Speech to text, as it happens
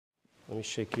Let me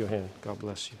shake your hand. God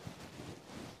bless you.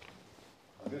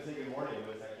 I was going to say good morning,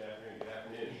 but it's actually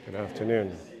afternoon. Good afternoon. Good afternoon.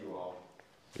 Good to see you all.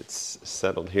 It's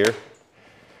settled here.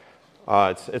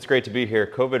 It's great to be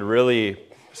here. COVID really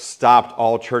stopped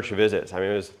all church visits. I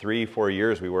mean, it was 3-4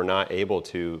 years we were not able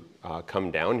to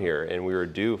come down here, and we were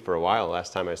due for a while.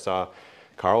 Last time I saw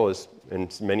Carl was,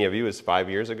 and many of you, was 5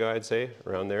 years ago, I'd say,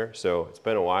 around there. So it's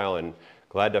been a while, and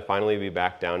glad to finally be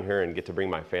back down here and get to bring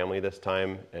my family this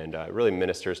time, and it really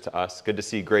ministers to us. Good to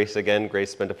see Grace again.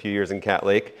 Grace spent a few years in Cat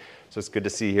Lake, so it's good to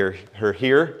see her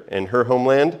here in her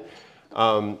homeland.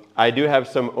 I do have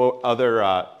some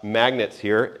other magnets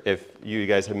here. If you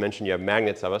guys have mentioned you have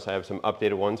magnets of us, I have some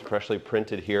updated ones freshly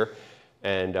printed here,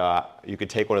 and you could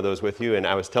take one of those with you. And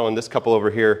I was telling this couple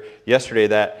over here yesterday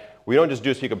that we don't just do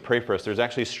it so you can pray for us. There's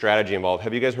actually strategy involved.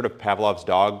 Have you guys heard of Pavlov's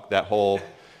dog, that whole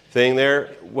thing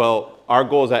there? Well, our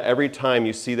goal is that every time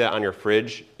you see that on your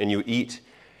fridge and you eat,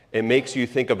 it makes you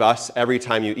think of us every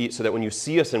time you eat, so that when you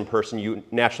see us in person, you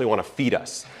naturally want to feed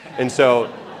us. And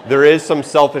so there is some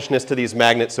selfishness to these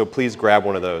magnets, so please grab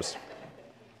one of those.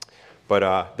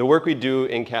 But the work we do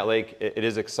in Cat Lake, it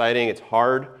is exciting, it's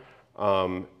hard,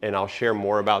 and I'll share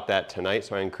more about that tonight.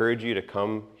 So I encourage you to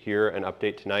come hear an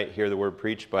update tonight, hear the word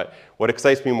preached. But what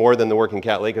excites me more than the work in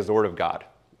Cat Lake is the Word of God.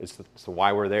 It's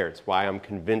why we're there. It's why I'm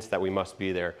convinced that we must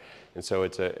be there. And so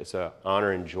it's an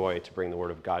honor and joy to bring the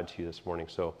Word of God to you this morning.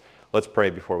 So let's pray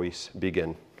before we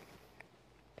begin.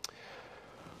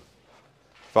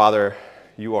 Father,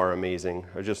 you are amazing.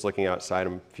 I was just looking outside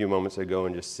a few moments ago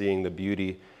and just seeing the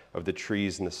beauty of the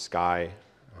trees and the sky,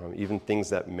 even things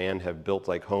that man have built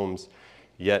like homes,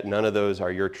 yet none of those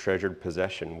are your treasured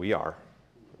possession. We are.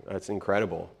 That's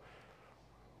incredible.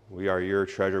 We are your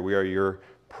treasure. We are your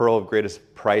pearl of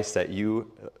greatest price that you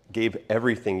gave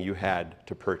everything you had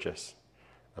to purchase.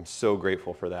 I'm so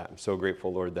grateful for that. I'm so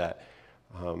grateful, Lord, that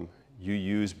you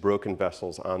use broken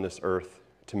vessels on this earth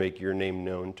to make your name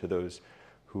known to those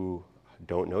who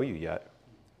don't know you yet,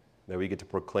 that we get to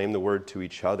proclaim the word to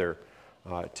each other,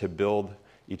 to build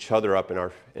each other up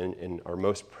in our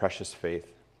most precious faith.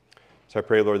 So I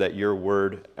pray, Lord, that your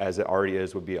word, as it already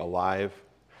is, would be alive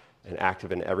and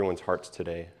active in everyone's hearts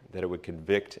today, that it would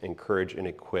convict, encourage, and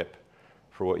equip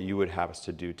for what you would have us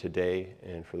to do today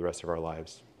and for the rest of our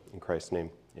lives. In Christ's name,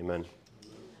 amen.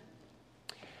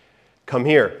 Come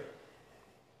here.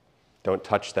 Don't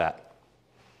touch that.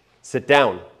 Sit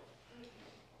down.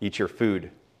 Eat your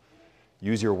food.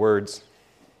 Use your words.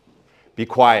 Be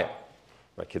quiet.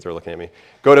 My kids are looking at me.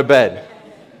 Go to bed.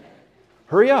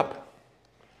 Hurry up.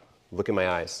 Look in my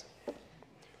eyes.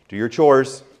 Do your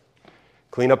chores.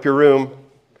 Clean up your room.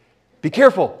 Be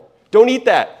careful. Don't eat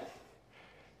that.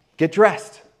 Get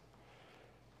dressed.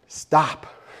 Stop.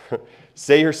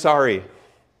 Say you're sorry.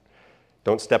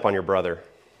 Don't step on your brother.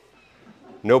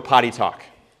 No potty talk.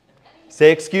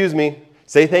 Say excuse me.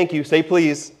 Say thank you. Say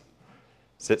please.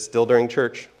 Sit still during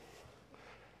church.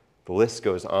 The list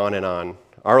goes on and on.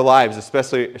 Our lives,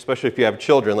 especially if you have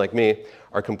children like me,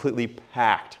 are completely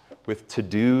packed with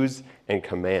to-dos and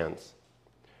commands.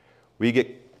 We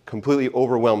get completely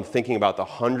overwhelmed thinking about the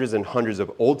hundreds and hundreds of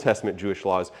Old Testament Jewish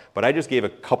laws, but I just gave a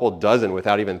couple dozen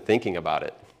without even thinking about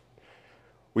it.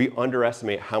 We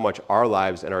underestimate how much our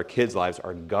lives and our kids' lives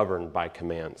are governed by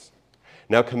commands.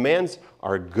 Now, commands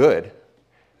are good,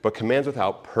 but commands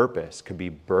without purpose could be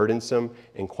burdensome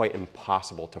and quite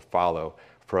impossible to follow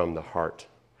from the heart.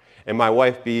 And my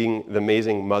wife, being the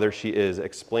amazing mother she is,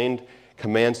 explained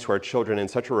commands to our children in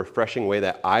such a refreshing way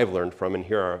that I've learned from, and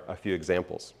here are a few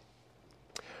examples.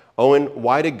 Owen,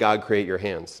 why did God create your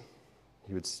hands?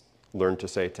 He would learn to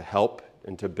say to help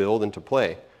and to build and to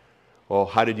play. Well,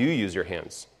 how did you use your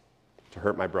hands? To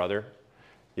hurt my brother?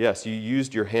 Yes, you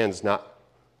used your hands not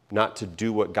to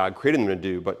do what God created them to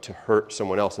do, but to hurt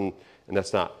someone else, and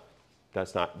that's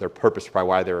not their purpose for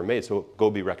why they were made, so go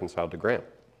be reconciled to Graham.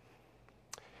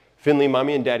 Finley,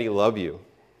 Mommy and Daddy love you.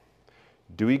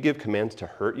 Do we give commands to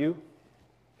hurt you?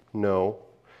 No,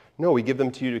 we give them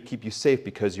to you to keep you safe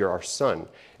because you're our son.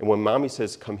 And when Mommy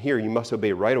says, come here, you must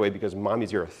obey right away because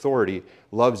Mommy's your authority,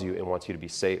 loves you, and wants you to be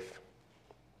safe.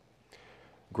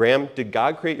 Graham, did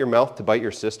God create your mouth to bite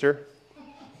your sister?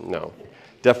 No,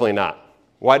 definitely not.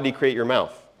 Why did he create your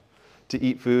mouth? To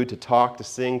eat food, to talk, to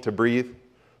sing, to breathe?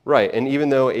 Right, and even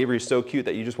though Avery's so cute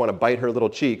that you just want to bite her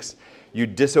little cheeks, you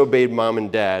disobeyed Mom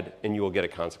and Dad, and you will get a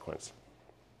consequence.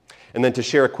 And then to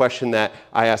share a question that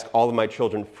I ask all of my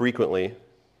children frequently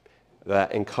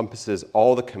that encompasses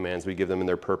all the commands we give them in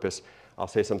their purpose, I'll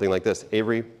say something like this: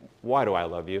 Avery, why do I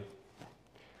love you?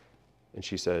 And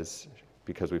she says,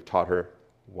 because we've taught her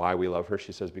why we love her,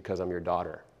 she says, because I'm your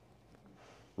daughter.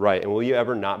 Right, and will you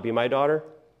ever not be my daughter?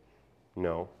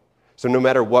 No. So no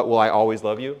matter what, will I always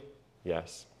love you?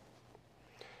 Yes.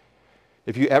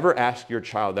 If you ever ask your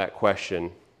child that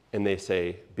question and they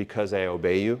say, because I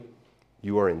obey you,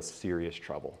 you are in serious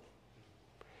trouble.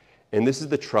 And this is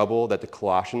the trouble that the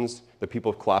Colossians, the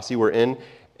people of Colossae, were in.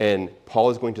 And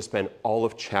Paul is going to spend all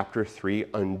of chapter 3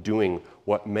 undoing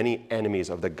what many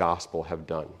enemies of the gospel have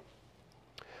done.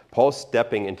 Paul's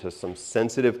stepping into some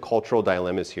sensitive cultural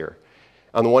dilemmas here.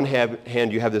 On the one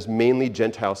hand, you have this mainly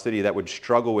Gentile city that would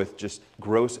struggle with just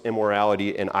gross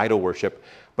immorality and idol worship.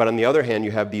 But on the other hand,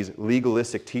 you have these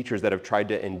legalistic teachers that have tried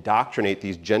to indoctrinate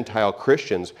these Gentile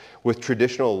Christians with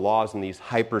traditional laws and these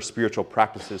hyper-spiritual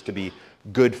practices to be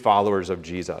good followers of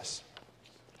Jesus.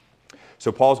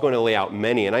 So Paul's going to lay out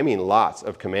many, and I mean lots,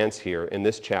 of commands here in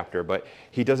this chapter, but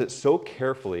he does it so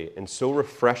carefully and so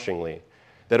refreshingly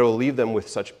that it will leave them with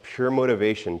such pure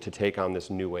motivation to take on this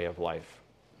new way of life.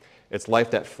 It's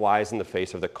life that flies in the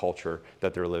face of the culture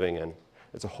that they're living in.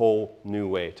 It's a whole new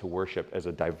way to worship as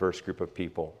a diverse group of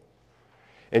people.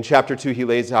 In chapter 2, he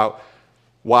lays out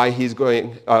why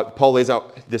Paul lays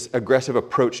out this aggressive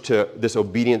approach to this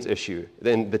obedience issue.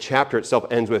 Then the chapter itself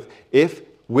ends with, if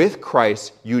with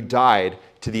Christ you died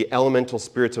to the elemental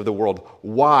spirits of the world,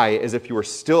 why, as if you were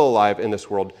still alive in this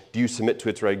world, do you submit to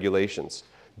its regulations?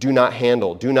 Do not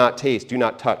handle, do not taste, do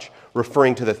not touch,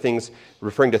 referring to things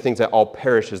that all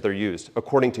perish as they're used,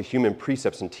 according to human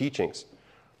precepts and teachings.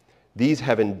 These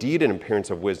have indeed an appearance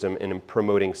of wisdom in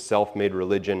promoting self-made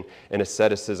religion and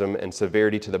asceticism and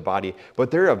severity to the body,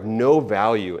 but they're of no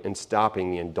value in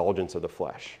stopping the indulgence of the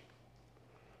flesh.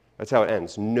 That's how it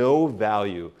ends. No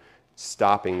value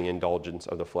stopping the indulgence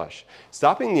of the flesh.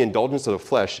 Stopping the indulgence of the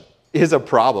flesh is a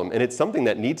problem, and it's something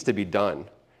that needs to be done.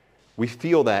 We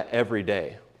feel that every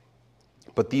day.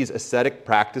 But these ascetic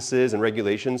practices and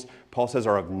regulations, Paul says,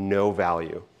 are of no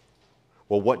value.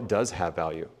 Well, what does have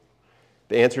value?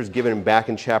 The answer is given back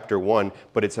in chapter 1,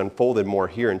 but it's unfolded more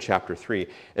here in chapter 3.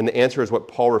 And the answer is what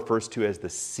Paul refers to as the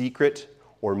secret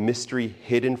or mystery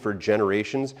hidden for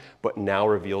generations, but now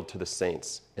revealed to the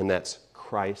saints. And that's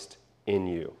Christ in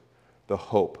you, the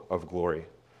hope of glory.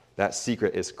 That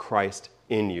secret is Christ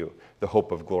in you, the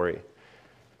hope of glory.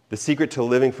 The secret to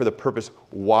living for the purpose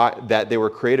that we're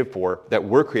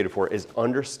created for, is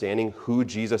understanding who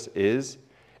Jesus is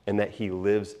and that he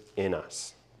lives in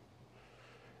us.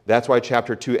 That's why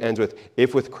chapter 2 ends with,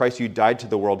 if with Christ you died to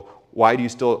the world, why do you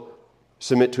still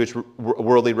submit to its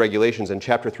worldly regulations? And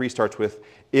chapter 3 starts with,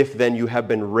 if then you have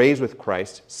been raised with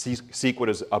Christ, seek what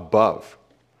is above.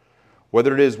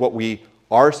 Whether it is what we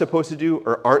are supposed to do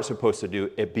or aren't supposed to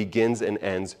do, it begins and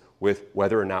ends with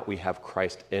whether or not we have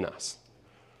Christ in us.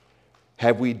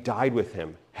 Have we died with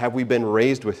him? Have we been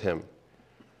raised with him?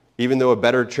 Even though a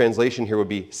better translation here would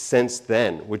be since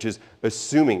then, which is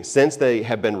assuming since they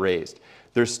have been raised.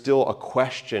 There's still a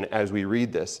question as we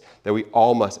read this that we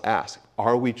all must ask.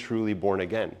 Are we truly born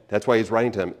again? That's why he's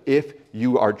writing to them. If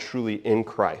you are truly in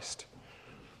Christ.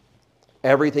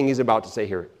 Everything he's about to say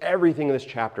here, everything in this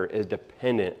chapter is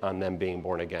dependent on them being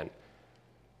born again.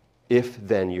 If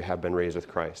then you have been raised with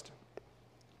Christ.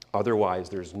 Otherwise,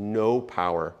 there's no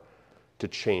power to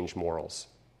change morals,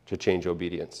 to change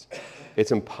obedience.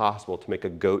 It's impossible to make a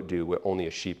goat do what only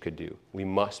a sheep could do. We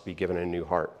must be given a new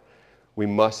heart. We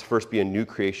must first be a new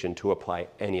creation to apply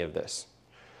any of this.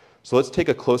 So let's take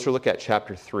a closer look at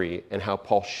chapter 3 and how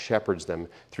Paul shepherds them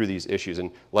through these issues. And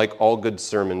like all good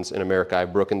sermons in America,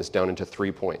 I've broken this down into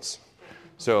 3 points.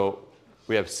 So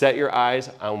we have set your eyes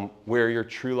on where your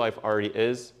true life already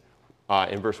is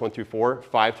in verse 1 through 4.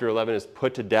 5 through 11 is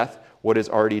put to death what is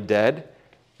already dead.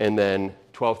 And then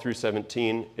 12 through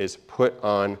 17 is put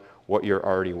on what you're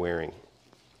already wearing.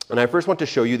 And I first want to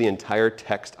show you the entire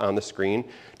text on the screen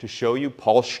to show you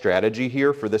Paul's strategy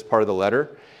here for this part of the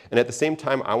letter. And at the same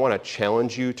time, I want to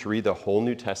challenge you to read the whole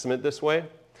New Testament this way.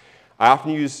 I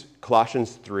often use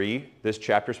Colossians 3, this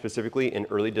chapter specifically, in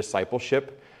early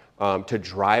discipleship to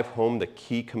drive home the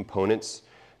key component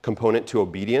to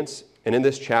obedience. And in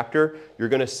this chapter, you're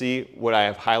going to see what I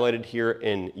have highlighted here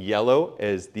in yellow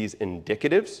as these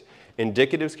indicatives.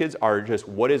 Indicatives, kids, are just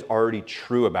what is already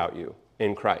true about you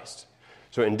in Christ.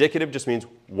 So indicative just means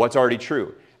what's already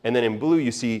true. And then in blue,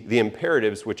 you see the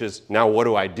imperatives, which is now what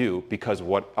do I do because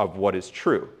of what is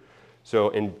true. So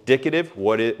indicative,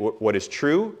 what is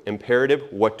true. Imperative,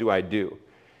 what do I do?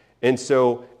 And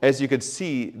so as you could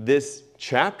see, this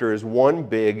chapter is one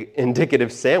big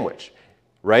indicative sandwich,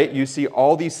 right? You see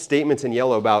all these statements in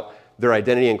yellow about their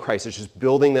identity in Christ. It's just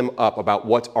building them up about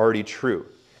what's already true.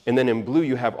 And then in blue,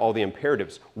 you have all the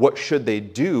imperatives. What should they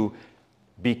do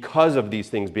because of these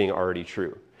things being already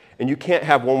true? And you can't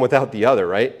have one without the other,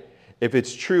 right? If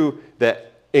it's true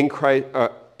that in Christ,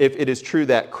 if it is true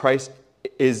that Christ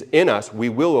is in us, we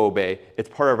will obey. It's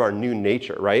part of our new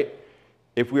nature, right?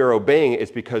 If we are obeying,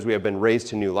 it's because we have been raised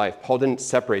to new life. Paul didn't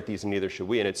separate these, and neither should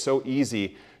we. And it's so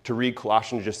easy to read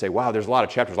Colossians and just say, wow, there's a lot of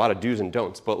chapters, a lot of do's and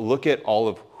don'ts. But look at all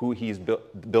of who he's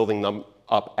building them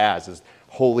up as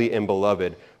holy and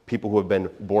beloved, people who have been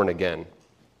born again.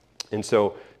 And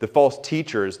so the false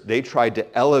teachers, they tried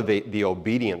to elevate the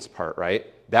obedience part, right?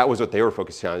 That was what they were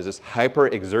focusing on, is this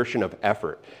hyper-exertion of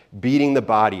effort, beating the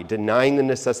body, denying the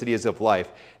necessities of life,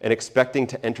 and expecting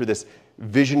to enter this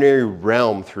visionary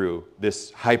realm through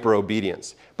this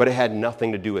hyper-obedience. But it had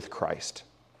nothing to do with Christ.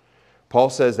 Paul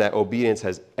says that obedience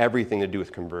has everything to do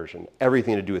with conversion,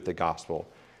 everything to do with the gospel,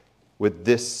 with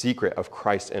this secret of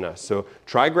Christ in us. So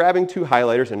try grabbing 2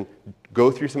 highlighters and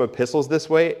go through some epistles this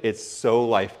way. It's so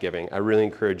life-giving. I really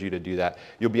encourage you to do that.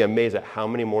 You'll be amazed at how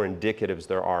many more indicatives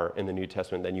there are in the New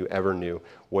Testament than you ever knew,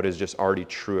 what is just already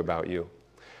true about you.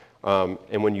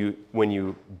 And when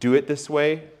you do it this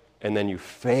way and then you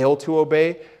fail to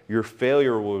obey, your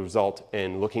failure will result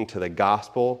in looking to the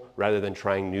gospel rather than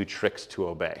trying new tricks to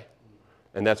obey.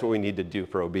 And that's what we need to do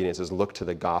for obedience, is look to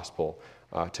the gospel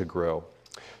to grow.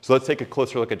 So let's take a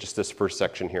closer look at just this first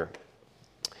section here.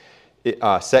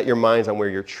 Set your minds on where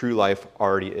your true life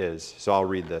already is. So I'll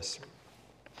read this.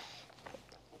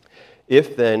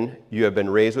 If then you have been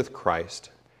raised with Christ,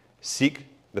 seek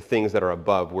the things that are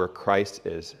above, where Christ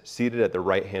is, seated at the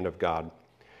right hand of God.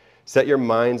 Set your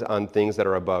minds on things that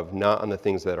are above, not on the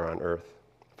things that are on earth.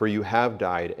 For you have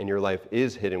died, and your life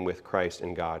is hidden with Christ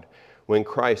in God. When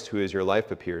Christ, who is your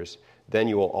life, appears, then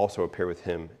you will also appear with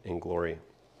him in glory.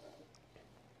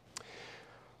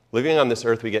 Living on this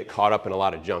earth, we get caught up in a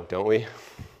lot of junk, don't we?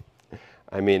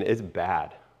 I mean, it's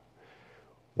bad.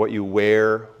 What you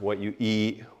wear, what you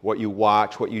eat, what you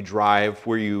watch, what you drive,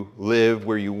 where you live,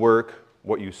 where you work,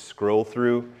 what you scroll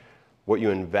through, what you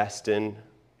invest in,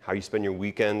 how you spend your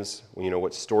weekends,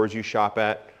 what stores you shop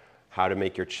at, how to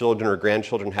make your children or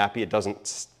grandchildren happy. It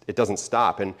doesn't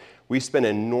stop. And we spend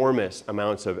enormous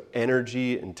amounts of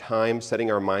energy and time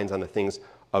setting our minds on the things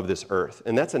of this earth.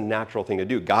 And that's a natural thing to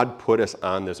do. God put us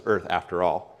on this earth after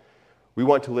all. We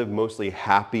want to live mostly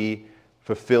happy,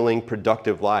 fulfilling,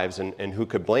 productive lives, and who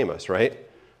could blame us, right?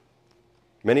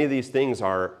 Many of these things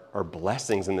are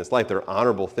blessings in this life. They're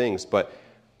honorable things, but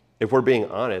if we're being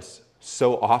honest,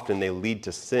 so often they lead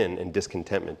to sin and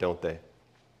discontentment, don't they?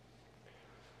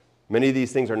 Many of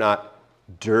these things are not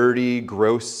dirty,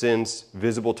 gross sins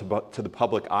visible to the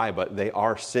public eye, but they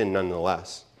are sin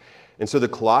nonetheless. And so the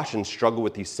Colossians struggle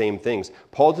with these same things.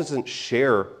 Paul doesn't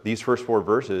share these first 4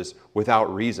 verses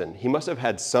without reason. He must have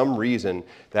had some reason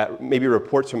that maybe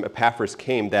reports from Epaphras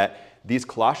came that these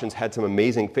Colossians had some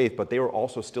amazing faith, but they were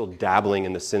also still dabbling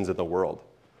in the sins of the world,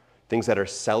 things that are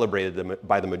celebrated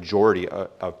by the majority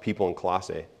of people in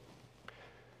Colossae.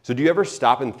 So do you ever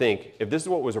stop and think, if this is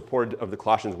what was reported of the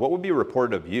Colossians, what would be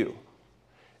reported of you?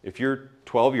 If you're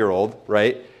 12-year-old,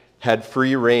 right, had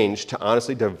free range to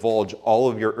honestly divulge all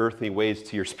of your earthly ways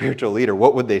to your spiritual leader,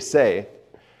 what would they say?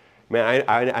 Man,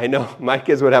 I know my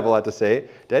kids would have a lot to say.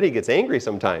 Daddy gets angry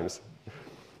sometimes.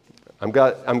 I'm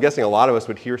guessing a lot of us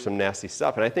would hear some nasty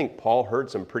stuff, and I think Paul heard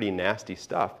some pretty nasty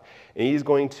stuff. And he's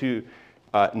going to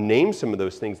name some of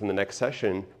those things in the next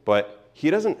session, but he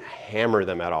doesn't hammer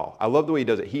them at all. I love the way he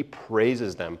does it. He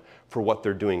praises them for what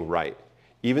they're doing right.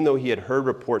 Even though he had heard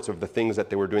reports of the things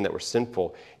that they were doing that were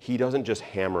sinful, he doesn't just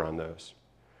hammer on those.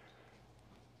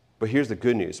 But here's the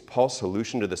good news. Paul's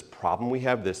solution to this problem we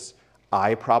have, this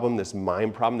I problem, this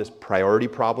mind problem, this priority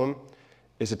problem,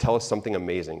 is to tell us something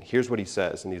amazing. Here's what he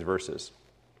says in these verses.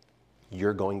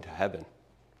 You're going to heaven.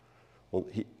 Well,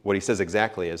 what he says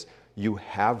exactly is, you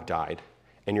have died,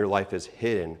 and your life is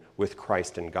hidden with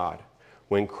Christ in God.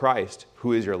 When Christ,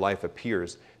 who is your life,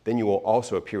 appears, then you will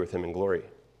also appear with him in glory.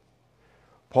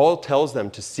 Paul tells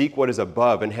them to seek what is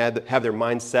above and have their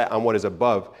mind set on what is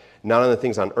above, not on the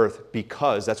things on earth,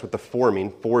 because that's what the for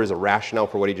mean. For is a rationale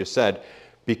for what he just said,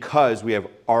 because we have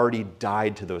already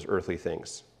died to those earthly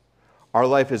things. Our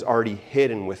life is already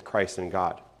hidden with Christ in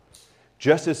God.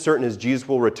 Just as certain as Jesus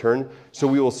will return, so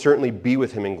we will certainly be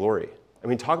with him in glory. I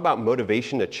mean, talk about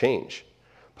motivation to change.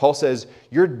 Paul says,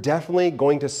 you're definitely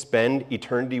going to spend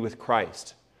eternity with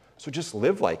Christ, so just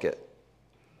live like it.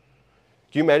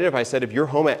 Do you imagine if I said, if you're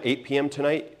home at 8 p.m.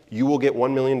 tonight, you will get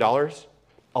 $1 million?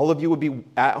 All of you would be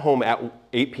at home at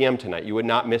 8 p.m. tonight. You would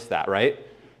not miss that, right?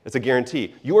 It's a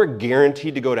guarantee. You are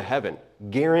guaranteed to go to heaven.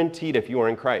 Guaranteed if you are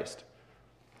in Christ.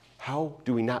 How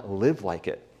do we not live like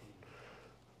it?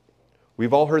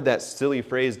 We've all heard that silly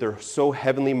phrase, they're so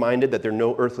heavenly minded that they're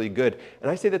no earthly good. And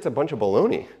I say that's a bunch of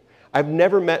baloney. I've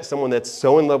never met someone that's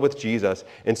so in love with Jesus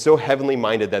and so heavenly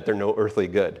minded that they're no earthly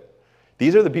good.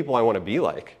 These are the people I want to be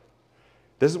like.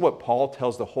 This is what Paul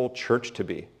tells the whole church to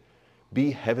be. Be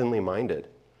heavenly minded.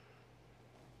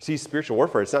 See, spiritual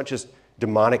warfare, it's not just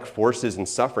demonic forces and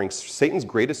suffering. Satan's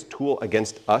greatest tool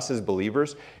against us as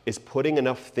believers is putting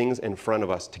enough things in front of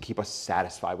us to keep us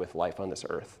satisfied with life on this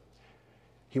earth.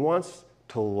 He wants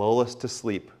to lull us to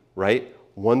sleep, right?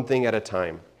 One thing at a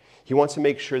time. He wants to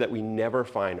make sure that we never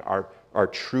find our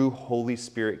true Holy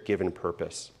Spirit-given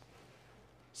purpose.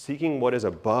 Seeking what is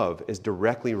above is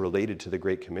directly related to the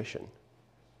Great Commission.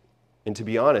 And to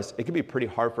be honest, it can be pretty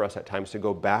hard for us at times to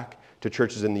go back to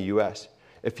churches in the U.S.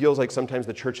 It feels like sometimes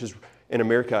the churches in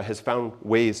America has found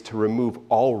ways to remove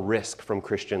all risk from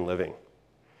Christian living.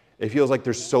 It feels like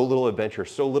there's so little adventure,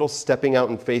 so little stepping out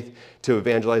in faith to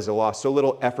evangelize the lost, so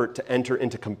little effort to enter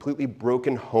into completely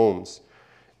broken homes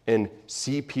and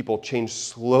see people change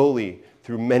slowly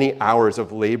through many hours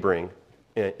of laboring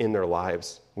in their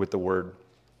lives with the word.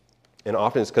 And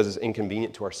often it's because it's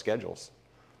inconvenient to our schedules.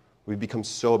 We've become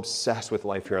so obsessed with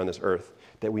life here on this earth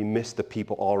that we miss the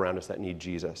people all around us that need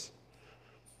Jesus.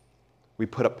 We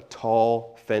put up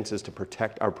tall fences to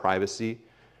protect our privacy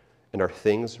and our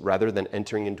things rather than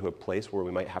entering into a place where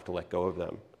we might have to let go of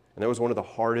them. And that was one of the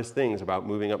hardest things about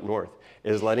moving up north,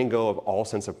 is letting go of all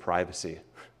sense of privacy.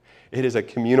 It is a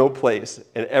communal place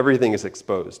and everything is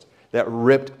exposed. That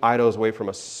ripped idols away from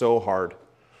us so hard.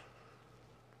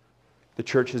 The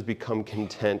church has become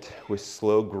content with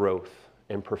slow growth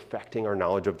and perfecting our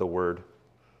knowledge of the word.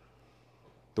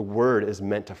 The word is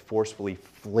meant to forcefully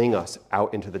fling us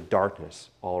out into the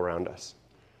darkness all around us.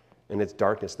 And it's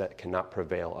darkness that cannot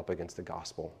prevail up against the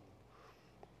gospel.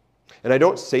 And I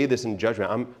don't say this in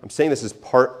judgment. I'm saying this as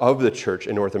part of the church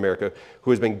in North America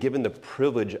who has been given the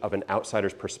privilege of an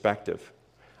outsider's perspective.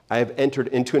 I have entered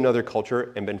into another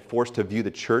culture and been forced to view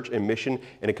the church and mission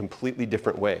in a completely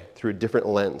different way, through a different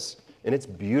lens. And it's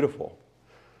beautiful.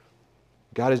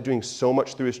 God is doing so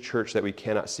much through his church that we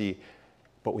cannot see,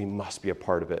 but we must be a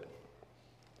part of it.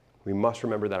 We must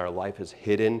remember that our life is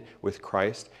hidden with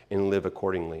Christ and live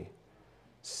accordingly.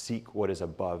 Seek what is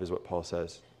above, is what Paul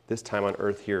says. This time on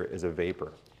earth here is a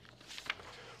vapor.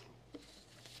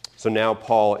 So now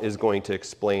Paul is going to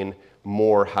explain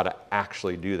more how to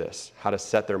actually do this, how to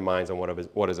set their minds on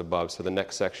what is above. So the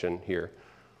next section here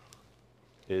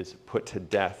is put to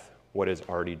death what is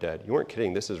already dead. You weren't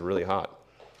kidding, this is really hot.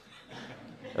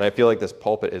 And I feel like this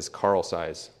pulpit is Carl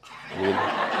size. I need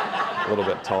a little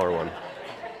bit taller one.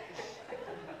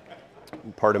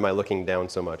 Pardon my looking down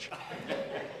so much.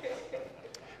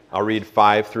 I'll read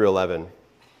 5 through 11.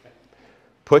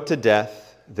 Put to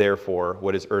death, therefore,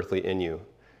 what is earthly in you: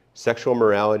 sexual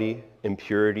morality,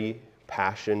 impurity,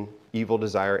 passion, evil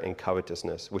desire, and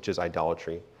covetousness, which is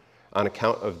idolatry. On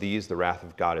account of these, the wrath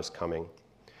of God is coming.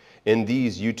 In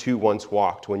these you too once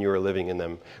walked when you were living in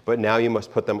them, but now you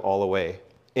must put them all away: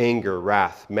 anger,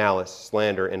 wrath, malice,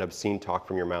 slander, and obscene talk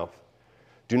from your mouth.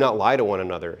 Do not lie to one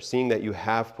another, seeing that you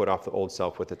have put off the old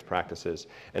self with its practices,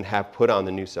 and have put on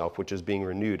the new self, which is being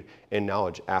renewed in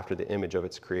knowledge after the image of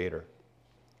its creator.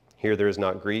 Here there is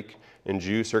not Greek and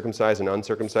Jew, circumcised and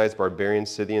uncircumcised, barbarian,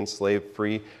 Scythian, slave,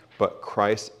 free, but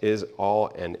Christ is all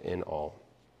and in all.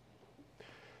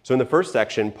 So in the first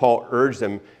section, Paul urged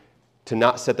them to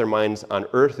not set their minds on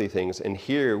earthly things, and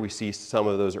here we see some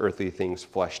of those earthly things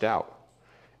fleshed out.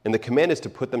 And the command is to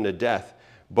put them to death,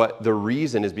 but the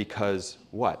reason is because,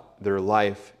 what? Their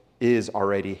life is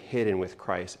already hidden with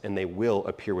Christ, and they will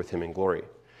appear with him in glory.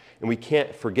 And we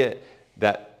can't forget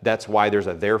that that's why there's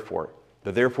a therefore.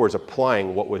 The therefore is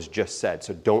applying what was just said,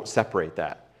 so don't separate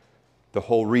that. The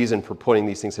whole reason for putting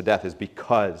these things to death is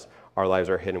because our lives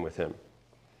are hidden with him.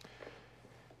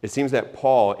 It seems that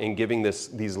Paul, in giving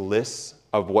these lists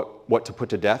of what to put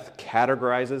to death,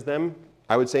 categorizes them,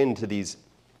 I would say, into these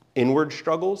inward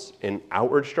struggles and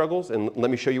outward struggles. And let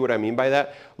me show you what I mean by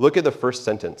that. Look at the first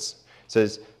sentence. It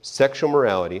says, sexual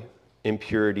morality,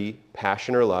 impurity,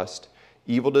 passion or lust,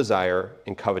 evil desire,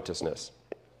 and covetousness.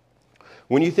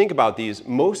 When you think about these,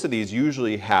 most of these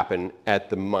usually happen at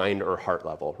the mind or heart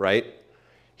level, right?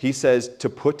 He says to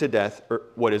put to death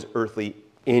what is earthly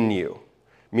in you,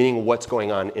 meaning what's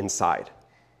going on inside.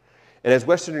 And as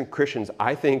Western Christians,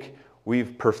 I think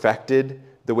we've perfected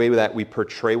the way that we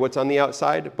portray what's on the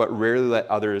outside, but rarely let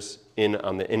others in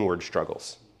on the inward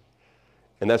struggles.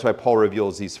 And that's why Paul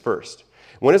reveals these first.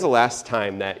 When is the last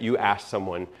time that you asked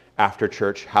someone after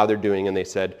church how they're doing and they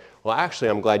said, well, actually,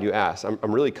 I'm glad you asked.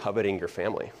 I'm really coveting your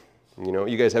family. You know,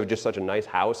 you guys have just such a nice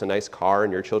house, a nice car,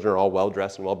 and your children are all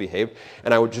well-dressed and well-behaved,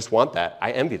 and I would just want that.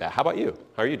 I envy that. How about you?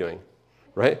 How are you doing?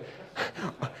 Right?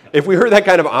 If we heard that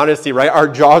kind of honesty, right, our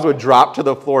jaws would drop to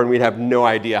the floor and we'd have no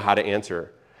idea how to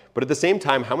answer. But at the same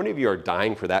time, how many of you are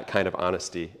dying for that kind of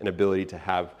honesty and ability to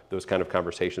have those kind of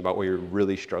conversations about what you're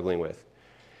really struggling with?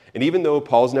 And even though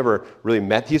Paul's never really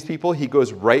met these people, he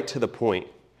goes right to the point.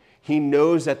 He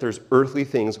knows that there's earthly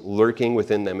things lurking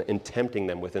within them and tempting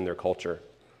them within their culture.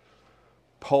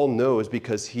 Paul knows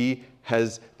because he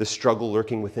has the struggle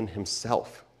lurking within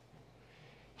himself.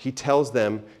 He tells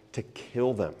them to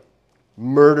kill them,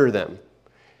 murder them.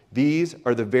 These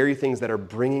are the very things that are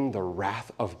bringing the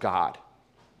wrath of God,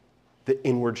 the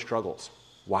inward struggles.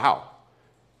 Wow.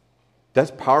 That's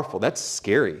powerful. That's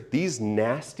scary. These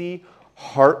nasty,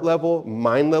 heart-level,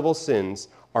 mind-level sins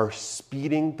are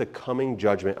speeding the coming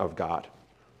judgment of God.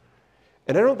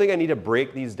 And I don't think I need to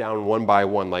break these down one by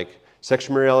one, like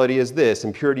sexual morality is this,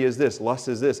 impurity is this, lust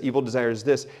is this, evil desire is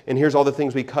this, and here's all the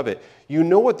things we covet. You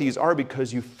know what these are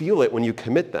because you feel it when you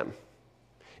commit them.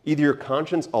 Either your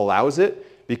conscience allows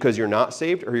it because you're not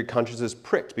saved, or your conscience is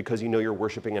pricked because you know you're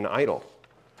worshiping an idol.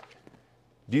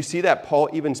 Do you see that Paul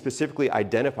even specifically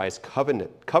identifies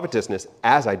covetousness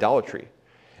as idolatry?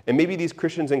 And maybe these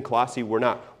Christians in Colossae were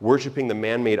not worshiping the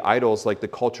man-made idols like the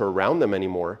culture around them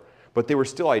anymore, but they were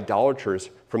still idolaters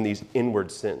from these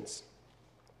inward sins.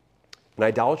 And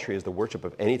idolatry is the worship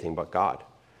of anything but God.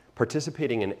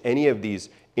 Participating in any of these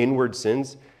inward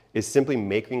sins is simply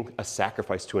making a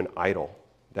sacrifice to an idol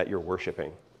that you're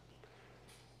worshiping.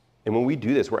 And when we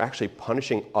do this, we're actually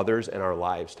punishing others in our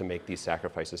lives to make these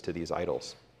sacrifices to these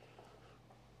idols.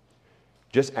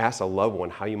 Just ask a loved one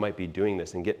how you might be doing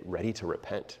this and get ready to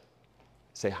repent.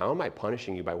 Say, how am I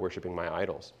punishing you by worshiping my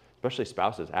idols? Especially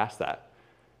spouses, ask that.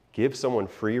 Give someone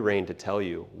free rein to tell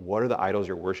you what are the idols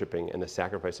you're worshiping and the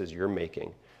sacrifices you're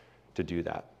making to do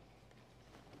that.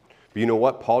 But you know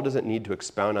what? Paul doesn't need to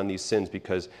expound on these sins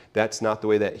because that's not the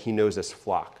way that he knows this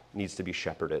flock needs to be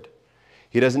shepherded.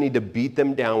 He doesn't need to beat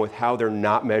them down with how they're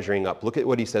not measuring up. Look at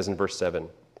what he says in verse 7.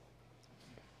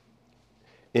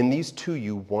 In these two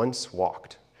you once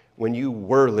walked when you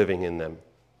were living in them.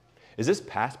 Is this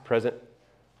past, present,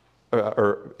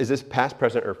 or is this past,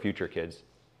 present, or future, kids?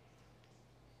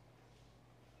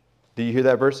 Do you hear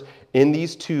that verse? In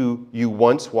these two you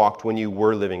once walked when you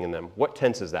were living in them. What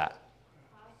tense is that?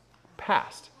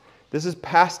 Past. This is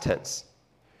past tense.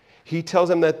 He tells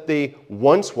them that they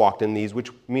once walked in these, which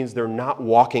means they're not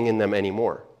walking in them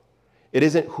anymore. It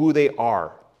isn't who they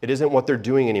are. It isn't what they're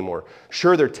doing anymore.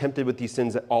 Sure, they're tempted with these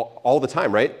sins all the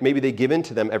time, right? Maybe they give in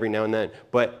to them every now and then.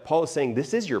 But Paul is saying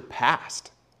this is your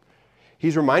past.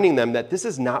 He's reminding them that this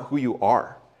is not who you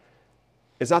are.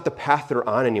 It's not the path they're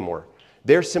on anymore.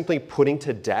 They're simply putting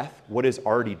to death what is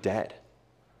already dead,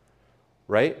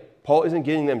 right? Paul isn't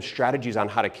giving them strategies on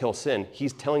how to kill sin.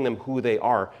 He's telling them who they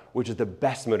are, which is the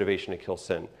best motivation to kill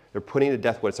sin. They're putting to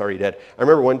death what's already dead. I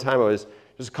remember one time I was,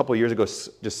 just a couple of years ago,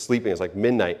 just sleeping. It was like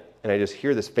midnight, and I just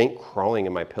hear this faint crawling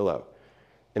in my pillow.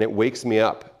 And it wakes me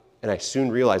up, and I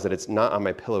soon realize that it's not on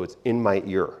my pillow, it's in my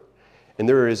ear. And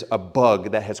there is a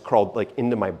bug that has crawled like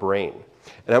into my brain.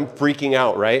 And I'm freaking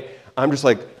out, right? I'm just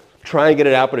like trying to get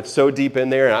it out, but it's so deep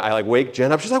in there, and I like wake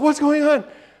Jen up. She's like, what's going on?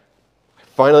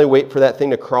 Finally wait for that thing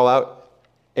to crawl out,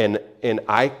 and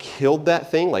I killed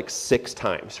that thing like 6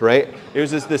 times, right? It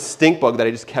was just this stink bug that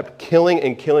I just kept killing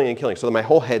and killing and killing. So my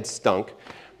whole head stunk,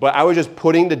 but I was just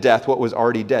putting to death what was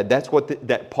already dead. That's what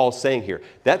that Paul's saying here.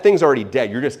 That thing's already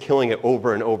dead. You're just killing it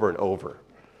over and over and over.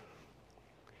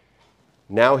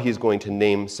 Now he's going to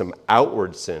name some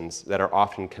outward sins that are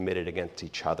often committed against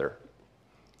each other,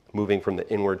 moving from the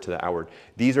inward to the outward.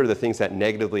 These are the things that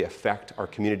negatively affect our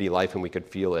community life, and we could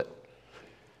feel it.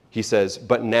 He says,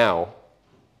 but now,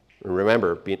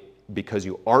 remember, because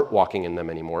you aren't walking in them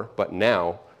anymore, but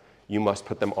now you must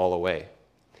put them all away.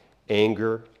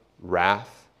 Anger,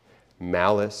 wrath,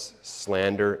 malice,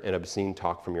 slander, and obscene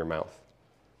talk from your mouth.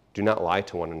 Do not lie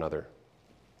to one another.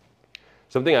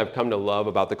 Something I've come to love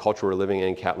about the culture we're living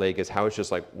in Cat Lake is how it's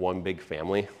just like one big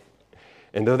family.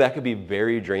 And though that could be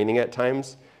very draining at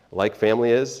times, like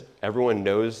family is, everyone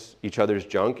knows each other's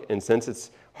junk, and since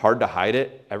it's hard to hide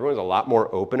it, everyone's a lot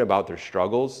more open about their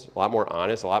struggles, a lot more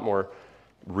honest, a lot more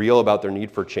real about their need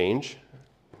for change.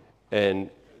 And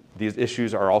these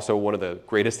issues are also one of the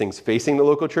greatest things facing the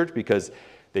local church because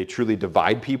they truly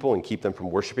divide people and keep them from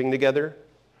worshiping together.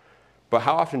 But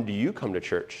how often do you come to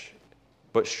church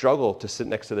but struggle to sit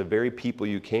next to the very people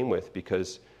you came with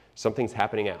because something's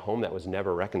happening at home that was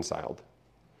never reconciled?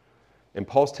 And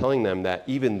Paul's telling them that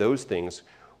even those things,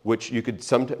 which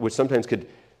sometimes could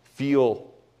feel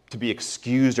to be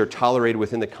excused or tolerated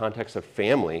within the context of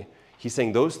family, he's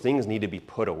saying those things need to be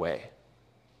put away,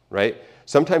 right?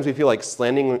 Sometimes we feel like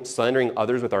slandering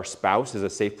others with our spouse is a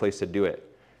safe place to do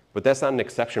it, but that's not an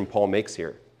exception Paul makes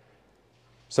here.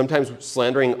 Sometimes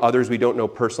slandering others we don't know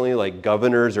personally, like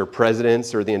governors or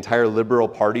presidents or the entire liberal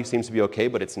party, seems to be okay,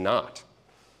 but it's not.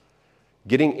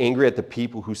 Getting angry at the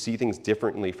people who see things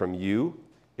differently from you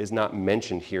is not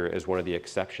mentioned here as one of the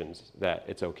exceptions that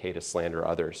it's okay to slander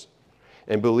others.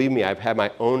 And believe me, I've had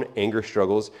my own anger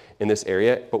struggles in this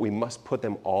area, but we must put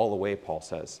them all away, Paul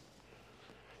says.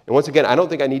 And once again, I don't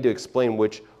think I need to explain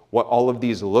what all of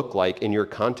these look like in your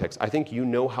context. I think you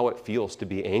know how it feels to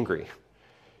be angry.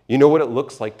 You know what it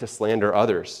looks like to slander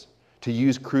others, to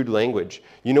use crude language.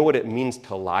 You know what it means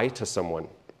to lie to someone.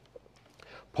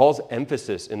 Paul's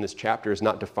emphasis in this chapter is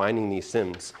not defining these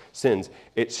sins.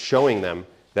 It's showing them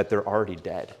that they're already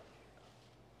dead.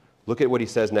 Look at what he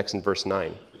says next in verse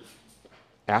 9.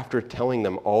 After telling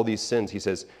them all these sins, he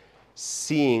says,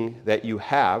 seeing that you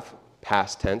have,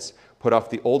 past tense, put off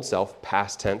the old self,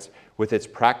 past tense, with its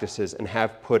practices, and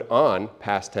have put on,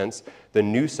 past tense, the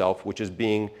new self, which is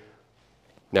being,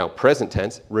 now present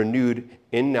tense, renewed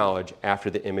in knowledge after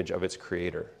the image of its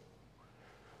creator.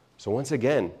 So once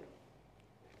again,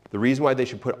 the reason why they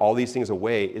should put all these things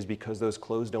away is because those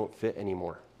clothes don't fit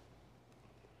anymore.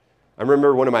 I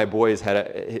remember one of my boys had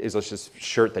this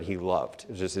shirt that he loved.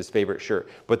 It was just his favorite shirt.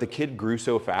 But the kid grew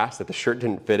so fast that the shirt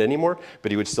didn't fit anymore,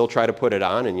 but he would still try to put it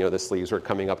on, and the sleeves were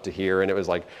coming up to here, and it was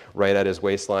like right at his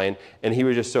waistline. And he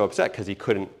was just so upset because he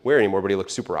couldn't wear it anymore, but he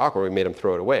looked super awkward. We made him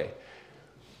throw it away.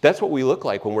 That's what we look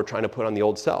like when we're trying to put on the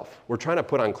old self. We're trying to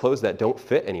put on clothes that don't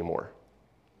fit anymore.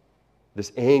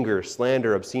 This anger,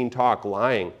 slander, obscene talk,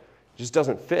 lying, just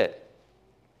doesn't fit.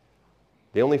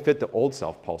 They only fit the old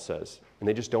self, Paul says, and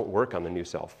they just don't work on the new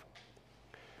self.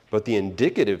 But the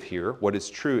indicative here, what is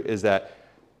true, is that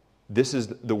this is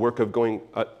the work of going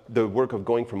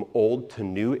from old to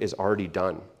new is already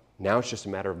done. Now it's just a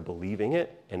matter of believing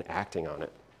it and acting on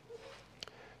it.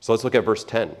 So let's look at verse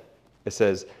 10. It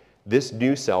says, this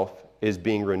new self is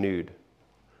being renewed,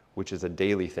 which is a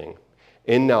daily thing,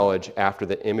 in knowledge after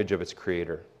the image of its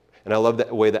creator. And I love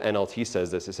the way the NLT says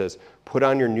this. It says, put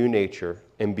on your new nature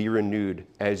and be renewed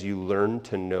as you learn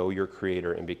to know your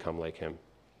creator and become like him.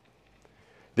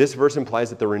 This verse implies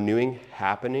that the renewing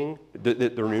happens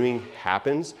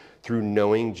through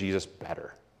knowing Jesus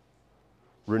better.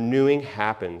 Renewing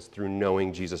happens through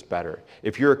knowing Jesus better.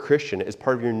 If you're a Christian, as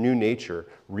part of your new nature,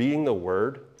 reading the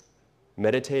word,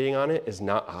 meditating on it is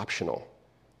not optional.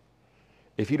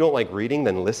 If you don't like reading,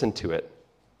 then listen to it.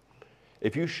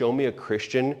 If you show me a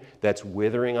Christian that's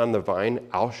withering on the vine,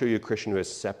 I'll show you a Christian who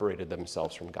has separated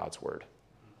themselves from God's word.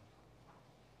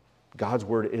 God's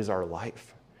word is our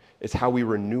life. It's how we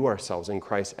renew ourselves in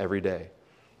Christ every day.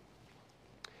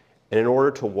 And in order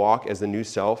to walk as the new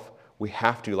self, we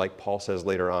have to, like Paul says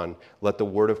later on, let the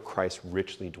word of Christ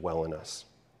richly dwell in us.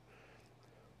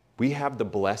 We have the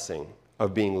blessing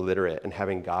of being literate and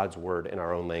having God's word in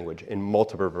our own language in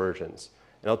multiple versions.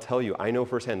 And I'll tell you, I know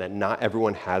firsthand that not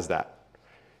everyone has that.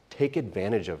 Take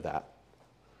advantage of that.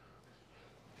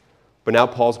 But now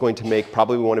Paul's going to make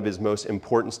probably one of his most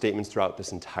important statements throughout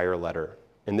this entire letter.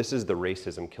 And this is the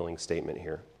racism killing statement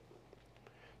here.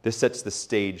 This sets the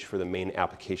stage for the main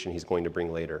application he's going to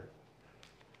bring later.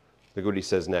 Look what he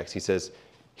says next. He says,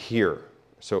 here.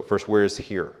 So first, where is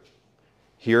here?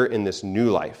 Here in this new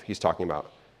life he's talking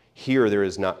about. Here there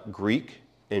is not Greek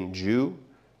and Jew,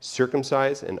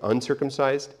 circumcised and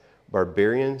uncircumcised,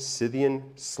 barbarian, Scythian,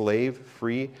 slave,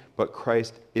 free, but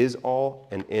Christ is all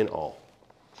and in all.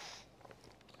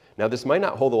 Now, this might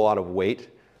not hold a lot of weight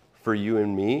for you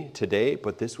and me today,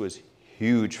 but this was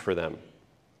huge for them.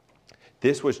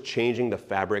 This was changing the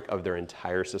fabric of their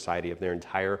entire society, of their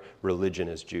entire religion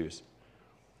as Jews.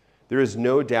 There is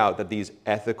no doubt that these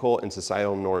ethical and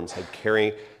societal norms had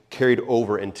carried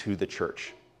over into the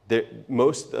church.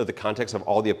 Most of the context of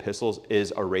all the epistles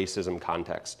is a racism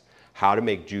context. How to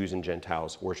make Jews and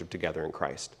Gentiles worship together in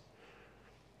Christ.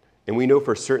 And we know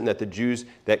for certain that the Jews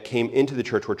that came into the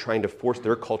church were trying to force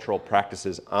their cultural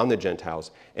practices on the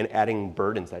Gentiles and adding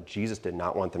burdens that Jesus did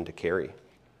not want them to carry.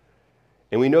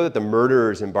 And we know that the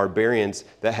murderers and barbarians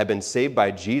that had been saved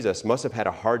by Jesus must have had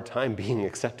a hard time being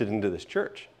accepted into this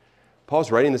church.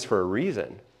 Paul's writing this for a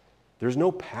reason. There's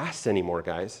no past anymore,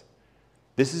 guys.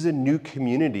 This is a new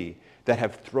community that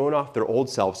have thrown off their old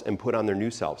selves and put on their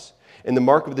new selves. And the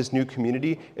mark of this new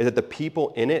community is that the people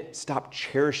in it stop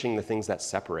cherishing the things that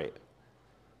separate.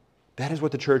 That is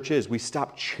what the church is. We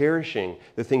stop cherishing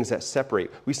the things that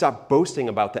separate. We stop boasting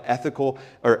about the ethical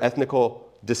or ethnical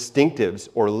distinctives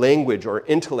or language or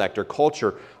intellect or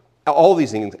culture, all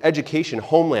these things, education,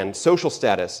 homeland, social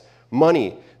status,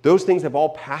 money. Those things have all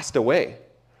passed away.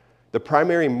 The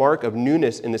primary mark of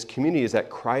newness in this community is that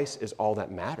Christ is all that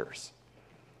matters.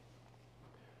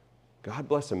 God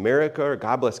bless America or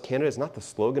God bless Canada is not the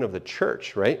slogan of the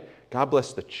church, right? God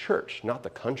bless the church, not the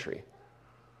country.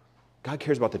 God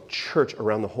cares about the church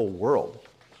around the whole world.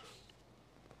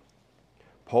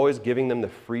 Paul is giving them the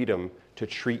freedom to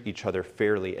treat each other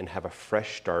fairly and have a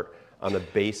fresh start on the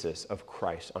basis of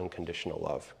Christ's unconditional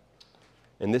love.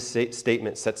 And this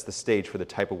statement sets the stage for the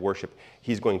type of worship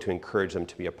he's going to encourage them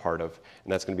to be a part of.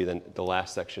 And that's going to be the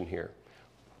last section here.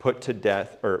 Put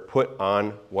on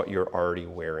what you're already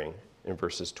wearing in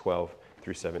verses 12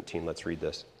 through 17. Let's read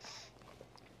this.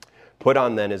 Put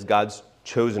on then as God's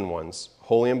chosen ones,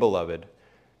 holy and beloved,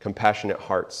 compassionate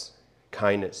hearts,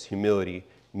 kindness, humility,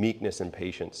 meekness, and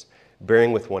patience,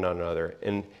 bearing with one another.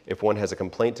 And if one has a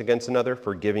complaint against another,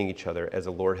 forgiving each other as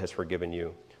the Lord has forgiven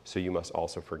you, so you must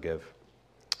also forgive.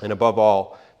 And above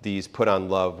all these, put on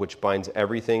love, which binds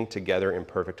everything together in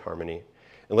perfect harmony.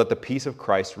 And let the peace of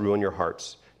Christ rule in your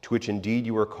hearts, to which indeed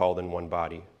you were called in one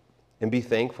body. And be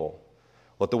thankful.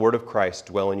 Let the word of Christ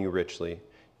dwell in you richly,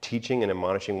 teaching and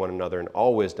admonishing one another in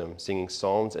all wisdom, singing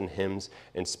psalms and hymns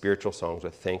and spiritual songs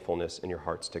with thankfulness in your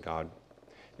hearts to God.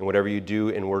 And whatever you do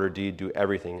in word or deed, do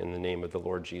everything in the name of the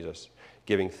Lord Jesus,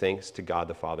 giving thanks to God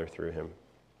the Father through him.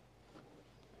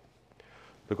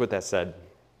 Look what that said.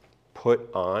 Put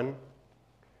on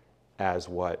as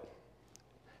what?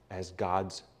 As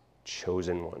God's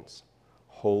chosen ones,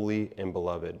 holy and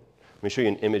beloved. Let me show you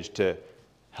an image to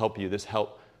help you. This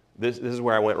is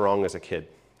where I went wrong as a kid.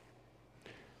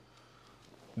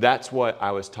 That's what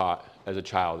I was taught as a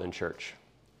child in church.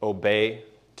 Obey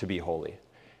to be holy.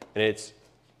 And it's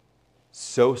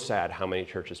so sad how many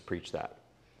churches preach that.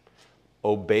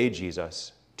 Obey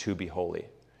Jesus to be holy.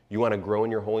 You want to grow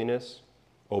in your holiness?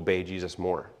 Obey Jesus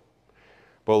more.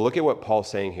 But look at what Paul's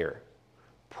saying here.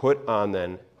 Put on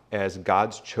then as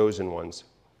God's chosen ones,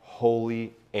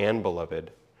 holy and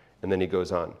beloved. And then he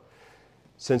goes on.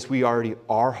 Since we already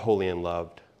are holy and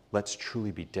loved, let's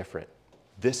truly be different.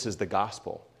 This is the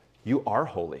gospel. You are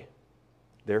holy.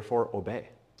 Therefore, obey.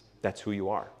 That's who you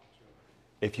are.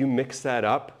 If you mix that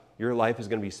up, your life is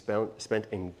going to be spent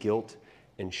in guilt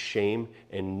and shame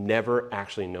and never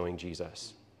actually knowing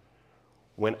Jesus.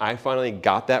 When I finally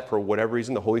got that, for whatever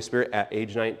reason, the Holy Spirit at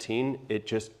age 19, it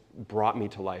just brought me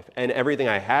to life. And everything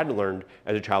I had learned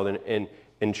as a child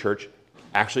in church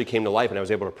actually came to life, and I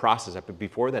was able to process it. But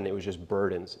before then, it was just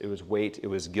burdens. It was weight. It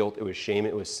was guilt. It was shame.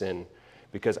 It was sin.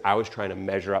 Because I was trying to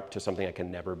measure up to something I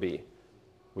can never be,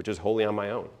 which is wholly on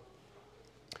my own.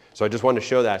 So I just wanted to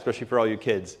show that, especially for all you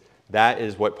kids. That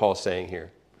is what Paul's saying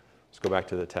here. Let's go back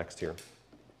to the text here.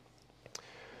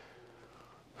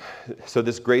 So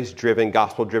this grace-driven,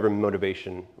 gospel-driven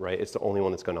motivation, right, it's the only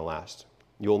one that's going to last.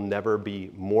 You'll never be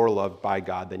more loved by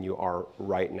God than you are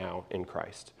right now in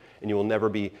Christ. And you will never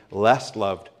be less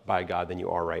loved by God than you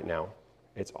are right now.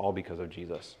 It's all because of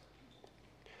Jesus.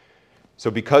 So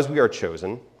because we are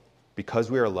chosen, because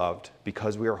we are loved,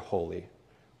 because we are holy,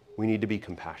 we need to be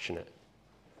compassionate,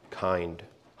 kind,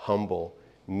 humble,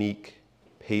 meek,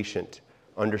 patient,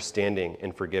 understanding,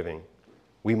 and forgiving.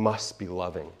 We must be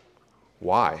loving.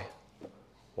 Why?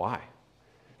 Why?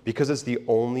 Because it's the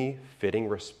only fitting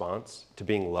response to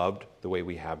being loved the way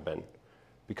we have been,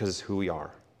 because it's who we are.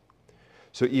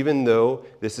 So even though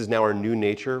this is now our new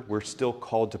nature, we're still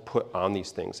called to put on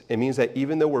these things. It means that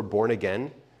even though we're born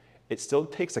again, it still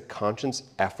takes a conscious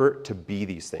effort to be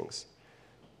these things.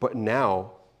 But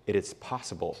now it is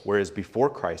possible, whereas before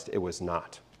Christ it was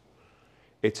not.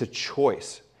 It's a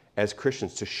choice as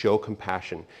Christians to show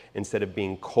compassion instead of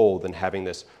being cold and having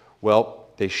this, well,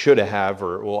 they should have,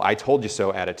 or, well, I told you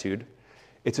so attitude.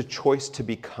 It's a choice to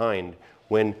be kind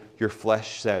when your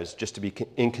flesh says just to be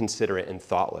inconsiderate and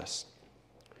thoughtless.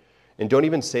 And don't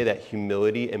even say that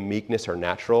humility and meekness are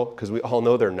natural, because we all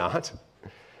know they're not.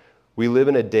 We live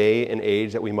in a day and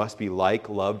age that we must be liked,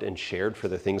 loved, and shared for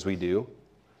the things we do.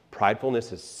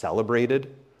 Pridefulness is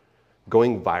celebrated.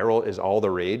 Going viral is all the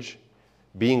rage.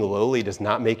 Being lowly does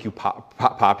not make you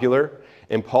popular.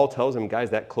 And Paul tells him, guys,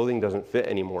 that clothing doesn't fit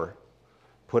anymore.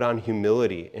 Put on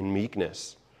humility and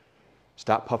meekness.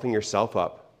 Stop puffing yourself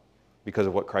up because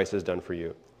of what Christ has done for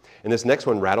you. And this next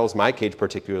one rattles my cage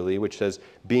particularly, which says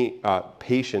being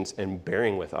patience and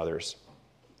bearing with others.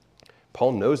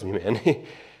 Paul knows me, man.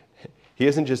 He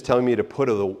isn't just telling me to put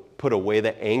away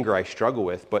the anger I struggle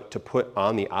with, but to put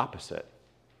on the opposite.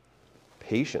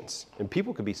 Patience. And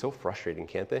people can be so frustrating,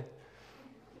 can't they?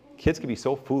 Kids can be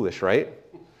so foolish, right?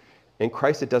 In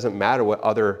Christ, it doesn't matter what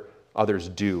others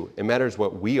do. It matters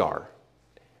what we are.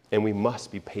 And we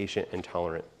must be patient and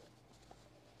tolerant.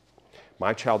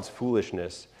 My child's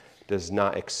foolishness does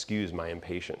not excuse my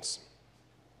impatience.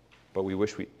 But we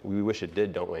wish it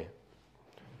did, don't we?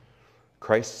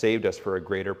 Christ saved us for a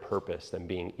greater purpose than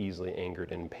being easily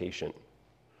angered and impatient.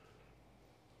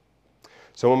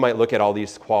 Someone might look at all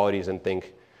these qualities and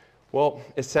think, well,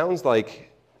 it sounds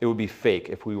like it would be fake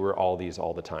if we were all these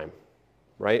all the time,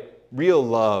 right? Real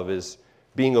love is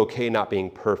being okay not being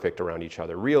perfect around each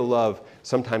other. Real love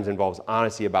sometimes involves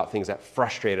honesty about things that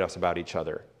frustrate us about each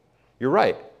other. You're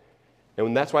right.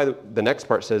 And that's why the next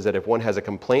part says that if one has a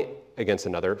complaint against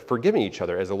another, forgiving each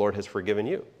other as the Lord has forgiven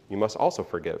you. You must also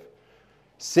forgive.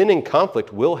 Sin and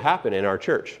conflict will happen in our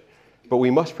church, but we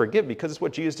must forgive because it's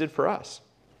what Jesus did for us.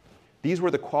 These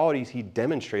were the qualities he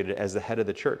demonstrated as the head of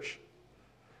the church.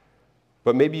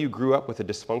 But maybe you grew up with a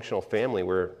dysfunctional family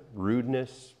where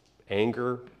rudeness,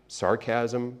 anger,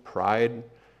 sarcasm, pride,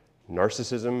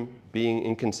 narcissism, being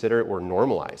inconsiderate were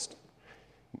normalized.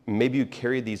 Maybe you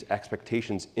carried these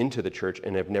expectations into the church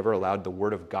and have never allowed the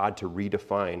Word of God to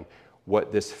redefine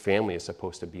what this family is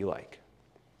supposed to be like.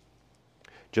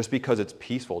 Just because it's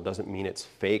peaceful doesn't mean it's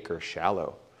fake or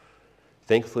shallow.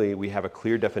 Thankfully, we have a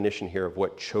clear definition here of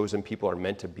what chosen people are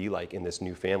meant to be like in this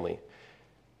new family.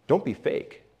 Don't be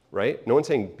fake, right? No one's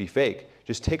saying be fake.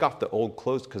 Just take off the old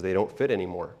clothes because they don't fit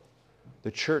anymore.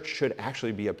 The church should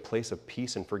actually be a place of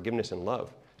peace and forgiveness and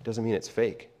love. It doesn't mean it's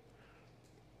fake.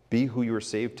 Be who you were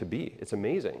saved to be. It's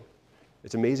amazing.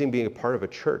 It's amazing being a part of a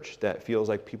church that feels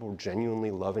like people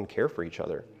genuinely love and care for each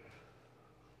other.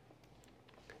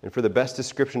 And for the best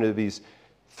description of these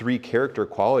three character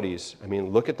qualities,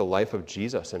 look at the life of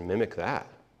Jesus and mimic that.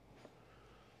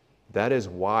 That is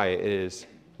why it is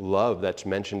love that's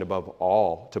mentioned above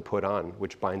all to put on,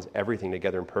 which binds everything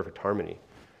together in perfect harmony.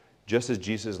 Just as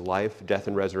Jesus' life, death,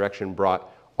 and resurrection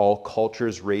brought all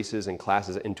cultures, races, and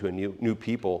classes into a new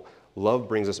people, love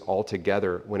brings us all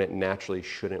together when it naturally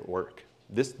shouldn't work.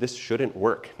 This shouldn't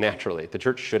work naturally. The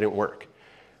church shouldn't work,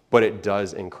 but it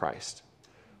does in Christ.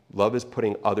 Love is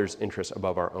putting others' interests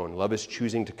above our own. Love is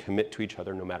choosing to commit to each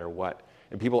other no matter what.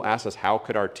 And people ask us, how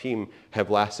could our team have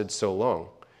lasted so long?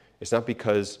 It's not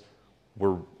because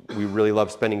we really love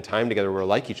spending time together, we're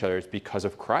like each other. It's because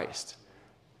of Christ.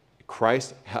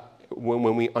 Christ,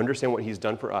 when we understand what he's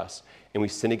done for us and we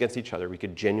sin against each other, we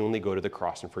could genuinely go to the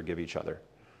cross and forgive each other.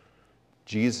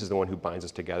 Jesus is the one who binds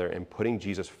us together, and putting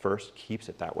Jesus first keeps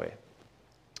it that way.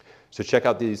 So check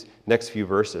out these next few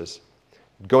verses.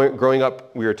 Growing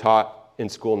up, we were taught in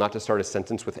school not to start a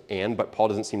sentence with "and," but Paul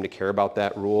doesn't seem to care about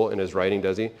that rule in his writing,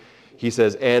 does he? He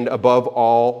says, "And above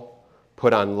all,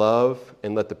 put on love,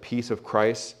 and let the peace of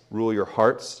Christ rule your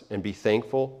hearts, and be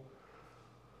thankful."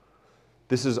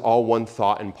 This is all one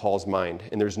thought in Paul's mind,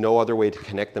 and there's no other way to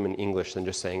connect them in English than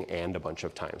just saying "and" a bunch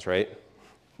of times, right?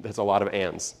 That's a lot of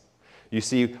 "ands." You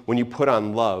see, when you put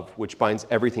on love, which binds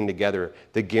everything together,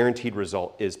 the guaranteed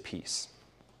result is peace.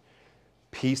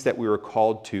 Peace that we were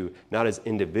called to, not as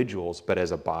individuals, but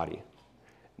as a body.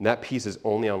 And that peace is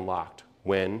only unlocked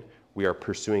when we are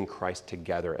pursuing Christ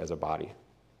together as a body.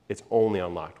 It's only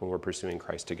unlocked when we're pursuing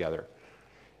Christ together.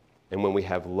 And when we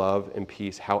have love and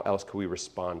peace, how else could we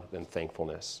respond than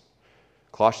thankfulness?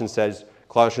 Colossians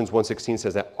 1:16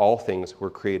 says that all things were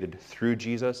created through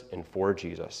Jesus and for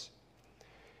Jesus.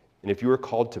 And if you are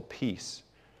called to peace,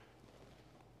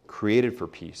 created for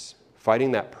peace,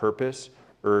 fighting that purpose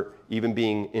or even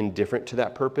being indifferent to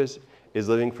that purpose is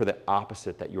living for the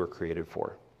opposite that you were created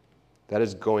for. That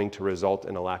is going to result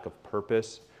in a lack of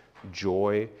purpose,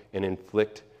 joy, and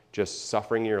inflict just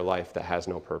suffering in your life that has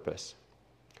no purpose.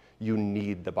 You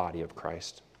need the body of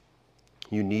Christ.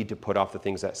 You need to put off the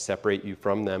things that separate you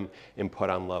from them and put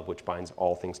on love, which binds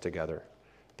all things together,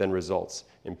 then results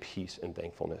in peace and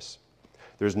thankfulness.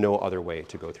 There's no other way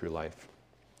to go through life.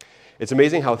 It's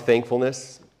amazing how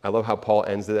thankfulness, I love how Paul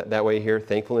ends it that way here.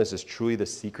 Thankfulness is truly the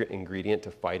secret ingredient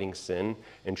to fighting sin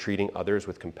and treating others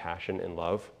with compassion and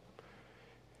love.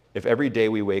 If every day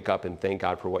we wake up and thank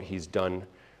God for what he's done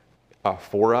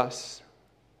for us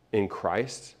in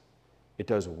Christ, it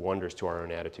does wonders to our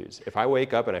own attitudes. If I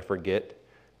wake up and I forget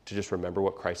to just remember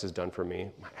what Christ has done for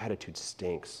me, my attitude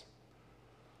stinks.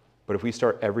 But if we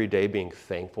start every day being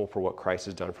thankful for what Christ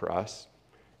has done for us,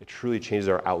 it truly changes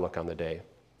our outlook on the day.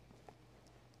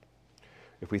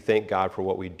 If we thank God for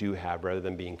what we do have rather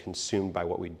than being consumed by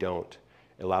what we don't,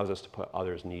 it allows us to put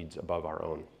others' needs above our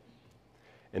own.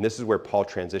 And this is where Paul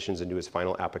transitions into his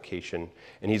final application,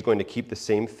 and he's going to keep the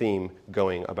same theme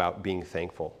going about being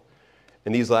thankful.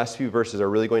 And these last few verses are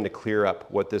really going to clear up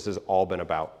what this has all been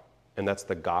about, and that's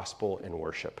the gospel and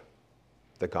worship.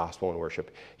 The gospel and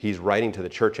worship. He's writing to the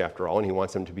church after all, and he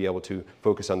wants them to be able to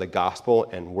focus on the gospel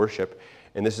and worship.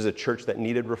 And this is a church that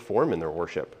needed reform in their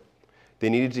worship. They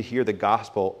needed to hear the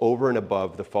gospel over and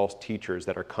above the false teachers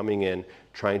that are coming in,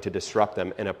 trying to disrupt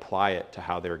them and apply it to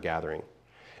how they're gathering.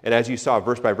 And as you saw,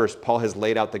 verse by verse, Paul has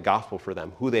laid out the gospel for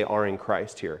them, who they are in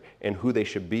Christ here, and who they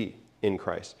should be in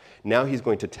Christ. Now he's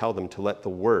going to tell them to let the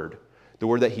word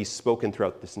that he's spoken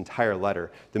throughout this entire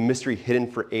letter, the mystery hidden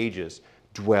for ages,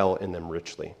 dwell in them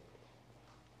richly.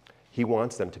 He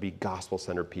wants them to be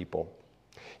gospel-centered people.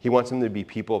 He wants them to be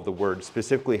people of the word,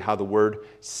 specifically how the word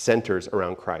centers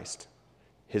around Christ,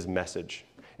 his message.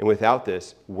 And without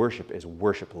this, worship is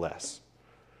worshipless.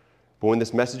 But when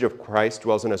this message of Christ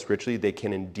dwells in us richly, they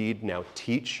can indeed now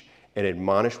teach and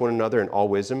admonish one another in all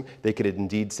wisdom. They could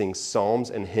indeed sing psalms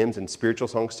and hymns and spiritual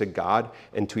songs to God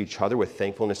and to each other with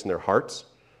thankfulness in their hearts.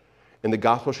 And the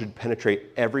gospel should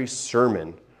penetrate every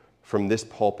sermon from this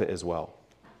pulpit as well.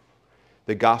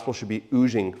 The gospel should be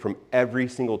oozing from every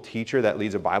single teacher that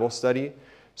leads a Bible study,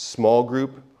 small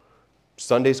group,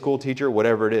 Sunday school teacher,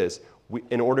 whatever it is.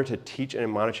 In order to teach and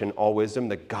admonish in all wisdom,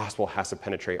 the gospel has to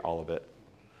penetrate all of it.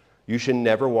 You should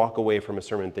never walk away from a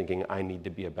sermon thinking, I need to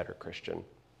be a better Christian.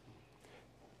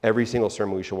 Every single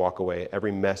sermon we should walk away,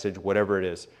 every message, whatever it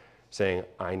is, saying,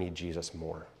 I need Jesus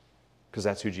more. Because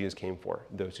that's who Jesus came for,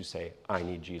 those who say, I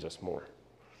need Jesus more.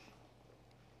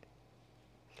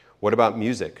 What about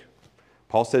music?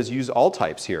 Paul says use all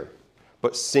types here,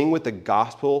 but sing with the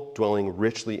gospel dwelling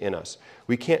richly in us.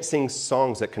 We can't sing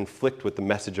songs that conflict with the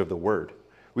message of the word.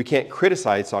 We can't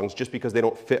criticize songs just because they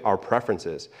don't fit our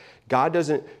preferences. God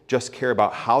doesn't just care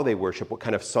about how they worship, what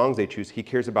kind of songs they choose. He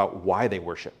cares about why they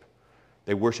worship.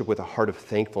 They worship with a heart of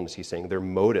thankfulness, he's saying, their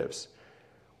motives.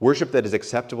 Worship that is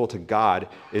acceptable to God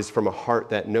is from a heart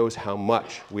that knows how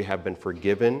much we have been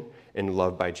forgiven and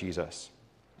loved by Jesus.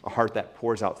 A heart that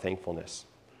pours out thankfulness.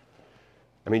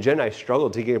 I mean, Jen and I struggle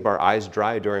to keep our eyes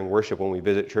dry during worship when we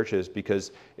visit churches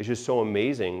because it's just so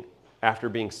amazing after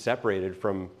being separated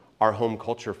from our home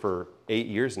culture for 8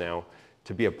 years now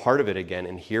to be a part of it again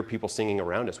and hear people singing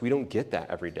around us. We don't get that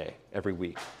every day, every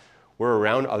week. We're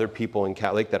around other people in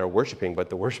Cat Lake that are worshiping, but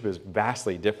the worship is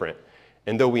vastly different.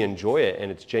 And though we enjoy it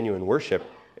and it's genuine worship,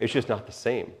 it's just not the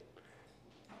same.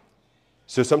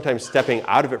 So sometimes stepping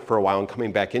out of it for a while and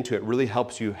coming back into it really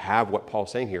helps you have what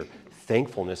Paul's saying here,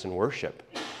 thankfulness in worship,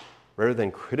 rather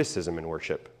than criticism in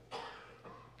worship.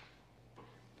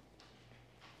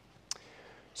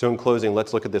 So in closing,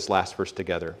 let's look at this last verse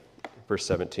together, verse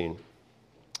 17.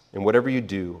 And whatever you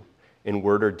do, in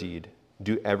word or deed,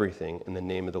 do everything in the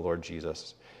name of the Lord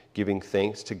Jesus, giving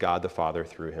thanks to God the Father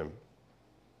through him.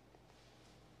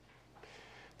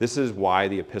 This is why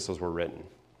the epistles were written,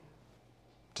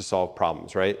 to solve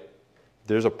problems, right?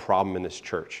 There's a problem in this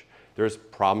church. There's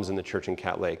problems in the church in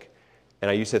Cat Lake. And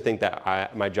I used to think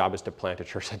that my job is to plant a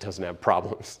church that doesn't have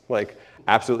problems. Like,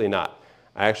 absolutely not.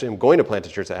 I actually am going to plant a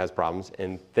church that has problems,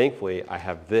 and thankfully I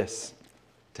have this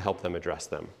to help them address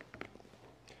them.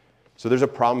 So there's a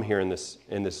problem here in this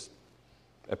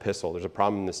epistle. There's a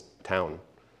problem in this town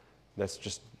that's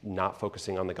just not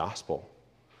focusing on the gospel.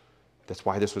 That's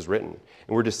why this was written.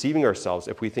 And we're deceiving ourselves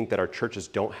if we think that our churches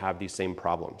don't have these same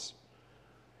problems.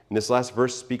 And this last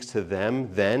verse speaks to them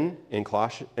then in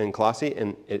Colossae,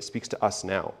 and it speaks to us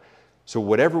now. So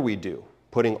whatever we do,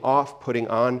 putting off, putting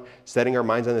on, setting our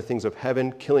minds on the things of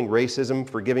heaven, killing racism,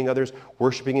 forgiving others,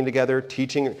 worshiping together,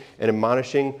 teaching and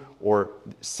admonishing, or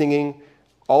singing,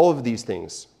 all of these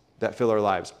things that fill our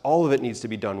lives, all of it needs to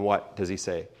be done, what does he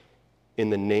say? In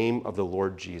the name of the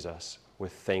Lord Jesus,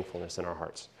 with thankfulness in our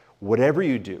hearts. Whatever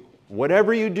you do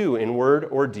in word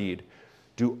or deed,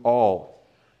 do all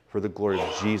for the glory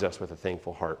of Jesus with a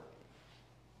thankful heart.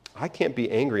 I can't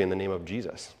be angry in the name of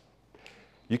Jesus.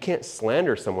 You can't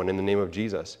slander someone in the name of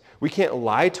Jesus. We can't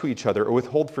lie to each other or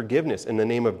withhold forgiveness in the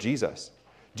name of Jesus.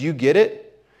 Do you get it?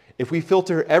 If we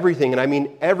filter everything, and I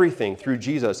mean everything, through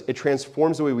Jesus, it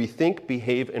transforms the way we think,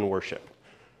 behave, and worship.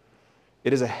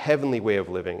 It is a heavenly way of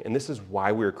living, and this is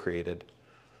why we were created.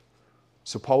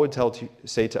 So Paul would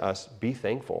say to us, be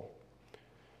thankful.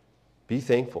 Be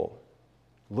thankful.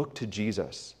 Look to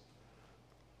Jesus.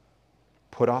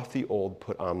 Put off the old,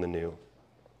 put on the new.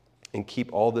 And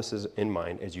keep all this in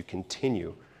mind as you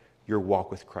continue your walk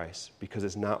with Christ, because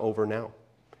it's not over now.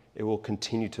 It will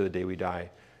continue to the day we die,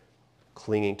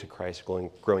 clinging to Christ,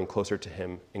 growing closer to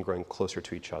him, and growing closer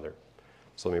to each other.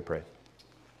 So let me pray.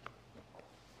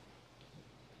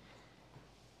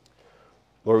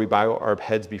 Lord, we bow our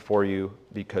heads before you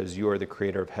because you are the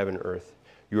creator of heaven and earth.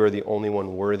 You are the only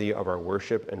one worthy of our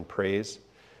worship and praise.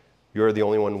 You are the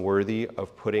only one worthy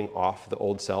of putting off the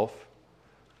old self,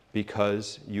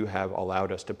 because you have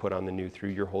allowed us to put on the new through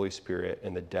your Holy Spirit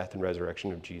and the death and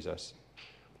resurrection of Jesus.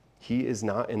 He is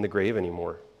not in the grave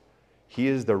anymore. He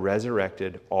is the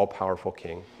resurrected, all-powerful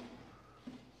King.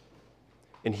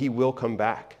 And he will come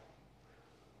back.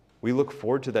 We look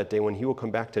forward to that day when he will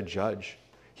come back to judge.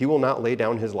 He will not lay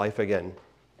down his life again.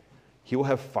 He will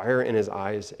have fire in his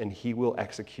eyes, and he will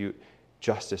execute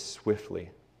justice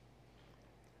swiftly.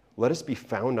 Let us be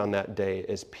found on that day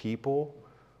as people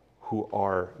who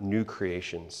are new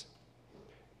creations,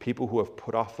 people who have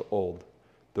put off the old,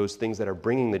 those things that are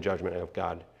bringing the judgment of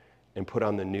God, and put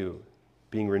on the new,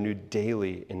 being renewed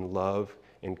daily in love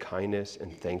and kindness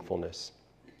and thankfulness.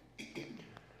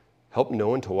 Help no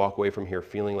one to walk away from here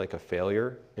feeling like a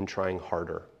failure and trying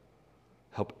harder.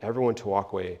 Help everyone to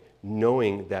walk away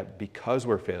knowing that because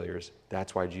we're failures,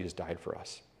 that's why Jesus died for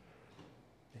us.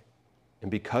 And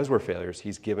because we're failures,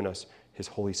 he's given us his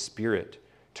Holy Spirit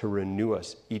to renew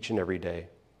us each and every day.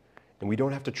 And we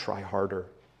don't have to try harder.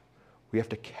 We have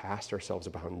to cast ourselves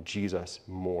upon Jesus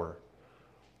more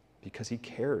because he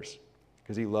cares,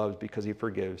 because he loves, because he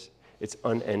forgives. It's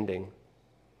unending.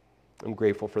 I'm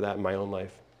grateful for that in my own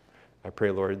life. I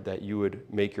pray, Lord, that you would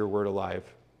make your word alive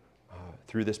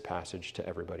through this passage to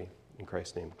everybody. In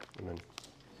Christ's name, amen.